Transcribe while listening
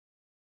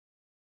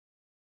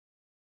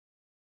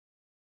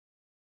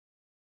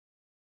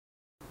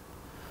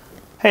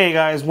Hey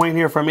guys, Wayne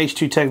here from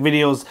H2 Tech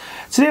Videos.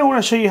 Today I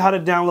want to show you how to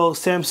download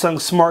Samsung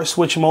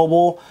Smartswitch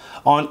Mobile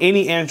on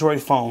any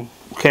Android phone.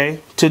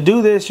 Okay, to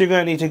do this you're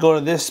going to need to go to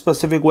this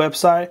specific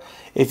website.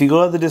 If you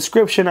go to the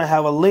description, I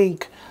have a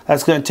link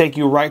that's going to take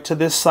you right to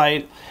this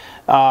site.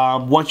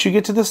 Once you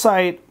get to the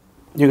site,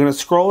 you're going to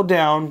scroll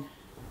down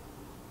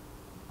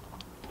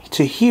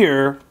to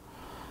here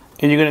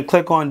and you're going to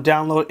click on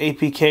download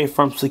APK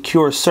from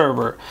secure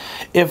server.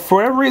 If for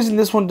whatever reason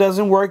this one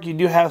doesn't work, you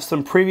do have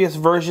some previous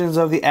versions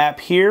of the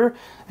app here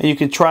and you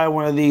can try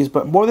one of these,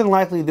 but more than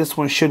likely this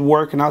one should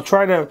work, and I'll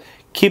try to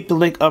keep the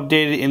link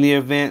updated in the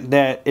event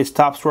that it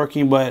stops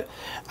working, but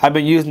I've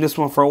been using this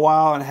one for a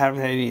while and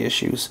haven't had any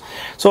issues.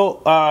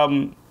 So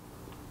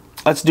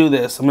let's do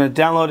this. I'm going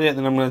to download it and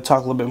then I'm going to talk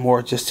a little bit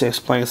more just to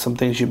explain some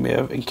things you may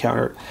have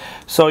encountered.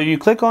 So you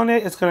click on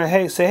it, it's going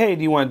to say, hey,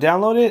 do you want to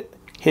download it?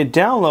 Hit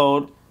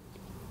download.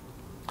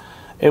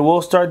 It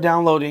will start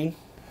downloading.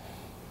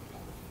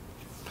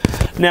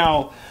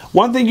 Now,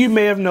 one thing you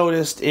may have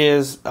noticed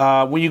is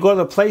when you go to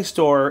the Play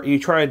Store and you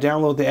try to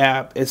download the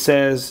app, it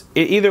says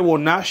it either will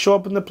not show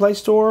up in the Play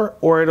Store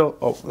or it'll,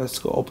 oh, let's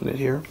go open it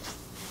here.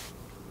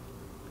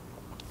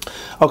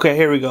 Okay,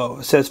 here we go.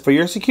 It says for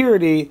your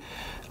security,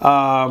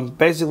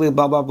 basically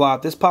blah, blah, blah.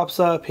 If this pops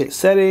up, hit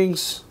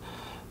settings,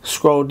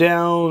 scroll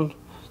down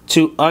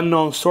to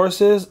unknown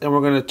sources, and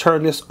we're going to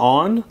turn this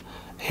on,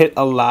 hit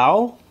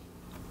allow.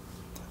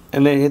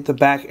 And then hit the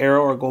back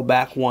arrow or go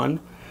back one.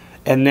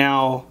 And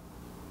now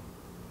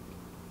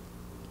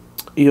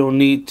you'll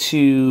need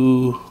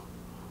to,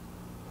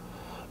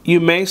 you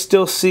may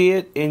still see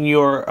it in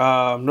your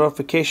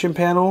notification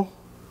panel,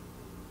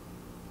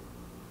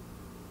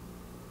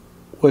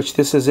 which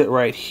this is it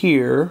right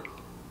here.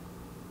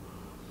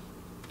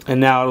 And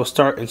now it'll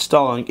start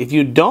installing. If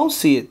you don't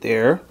see it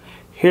there,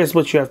 here's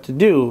what you have to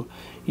do.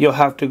 You'll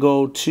have to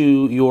go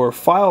to your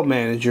file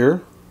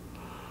manager,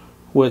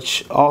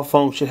 which all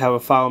phones should have a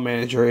file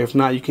manager. If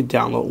not, you can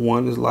download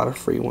one. There's a lot of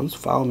free ones.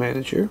 File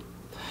manager.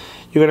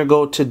 You're going to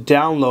go to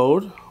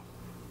download,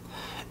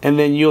 and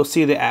then you'll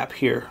see the app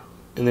here.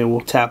 And then we'll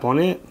tap on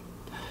it,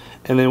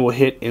 and then we'll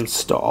hit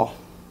install.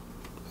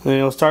 And then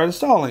it'll start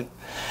installing.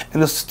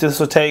 And this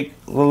will take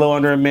a little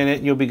under a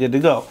minute. You'll be good to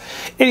go.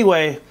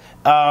 Anyway,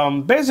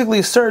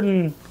 basically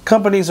certain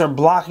companies are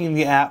blocking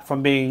the app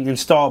from being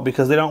installed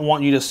because they don't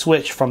want you to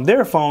switch from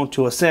their phone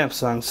to a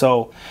Samsung.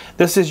 So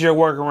this is your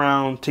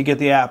workaround to get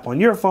the app on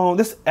your phone.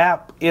 This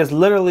app is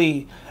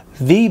literally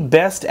the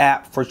best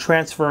app for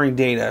transferring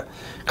data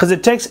because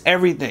it takes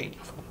everything.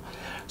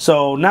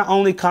 So not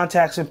only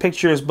contacts and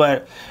pictures,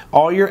 but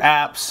all your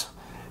apps.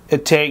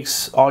 It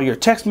takes all your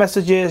text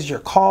messages, your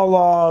call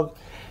log.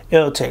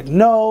 It'll take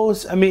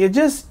notes. I mean, it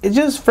just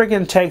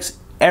freaking takes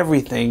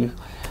everything.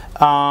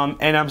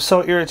 And I'm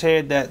so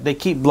irritated that they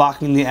keep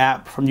blocking the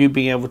app from you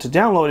being able to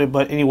download it.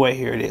 But anyway,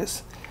 here it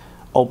is.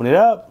 Open it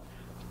up.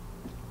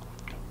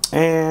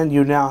 And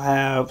you now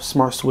have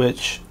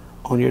Smartswitch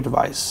on your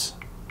device.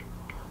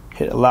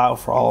 Hit allow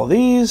for all of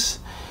these.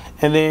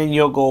 And then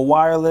you'll go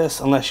wireless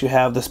unless you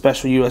have the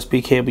special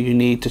USB cable you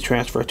need to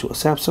transfer to a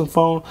Samsung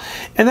phone.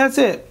 And that's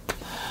it.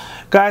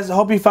 Guys, I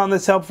hope you found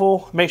this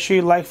helpful. Make sure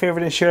you like,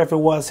 favorite, and share if it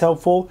was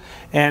helpful.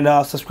 And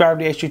subscribe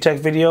to H2 Tech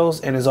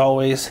Videos. And as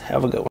always,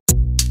 have a good one.